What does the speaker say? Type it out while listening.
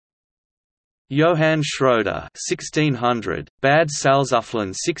Johann Schröder (1600, Bad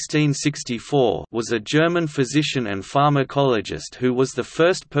Salzuflen 1664) was a German physician and pharmacologist who was the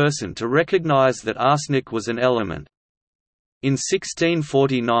first person to recognize that arsenic was an element. In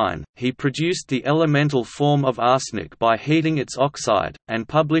 1649, he produced the elemental form of arsenic by heating its oxide, and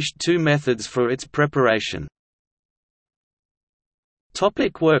published two methods for its preparation.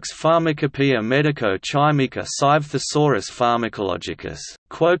 Works: Pharmacopoeia medico-chimica sive Thesaurus pharmacologicus,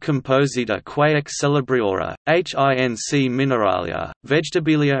 quo composita quae ex celebriora, hinc mineralia,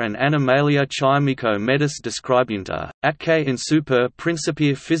 vegetabilia and animalia chimico medis describunta, atque in super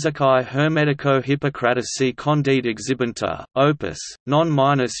principia physicae hermetico Hippocratici condite exhibunta, opus, non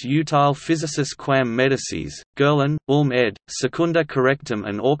minus utile physicis quam medicis, Gerlin, Ulm ed., Secunda correctum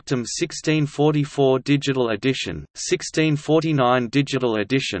and auctum 1644 digital edition, 1649 digital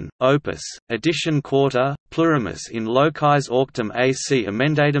edition, opus, edition quarta, plurimus in locis auctum AC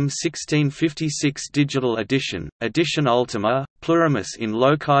emendatum 1656 digital edition, edition ultima, plurimus in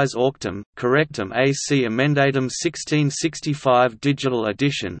locis auctum, correctum AC emendatum 1665 digital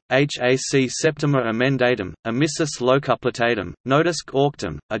edition, HAC septima emendatum, emissus locupletatum, notisque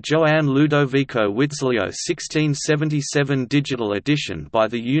auctum, a Johann Ludovico Witzlio 1677 digital edition by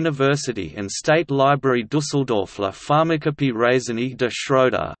the University and State Library Düsseldorf. La Pharmacopée raisonnée de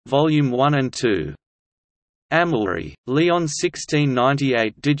Schröder, Volume 1 and 2. Amalry, Leon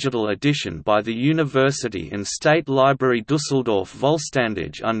 1698 digital edition by the University and State Library Düsseldorf.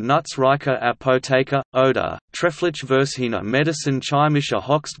 Vollständig und nutzreiche Apotheke, oder, treffliche Vershine Medicin chemischer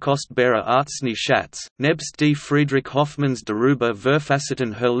Höchstkostbarer Arznei Schatz, nebst die Friedrich Hoffmanns darüber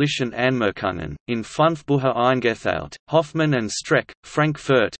verfassten herrlichen Anmerkungen, in 5 Bücher eingeteilt, Hoffmann and Streck,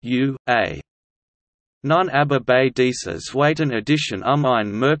 Frankfurt U.A. Nun aber bei dieser zweiten Edition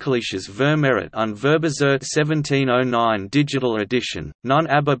ein merkliches Vermerit und Verbessert 1709 Digital Edition, nun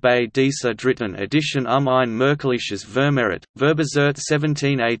aber bei dieser dritten Edition ein merkliches Vermerit, Verbessert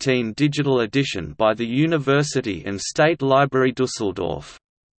 1718 Digital Edition by the University and State Library Düsseldorf.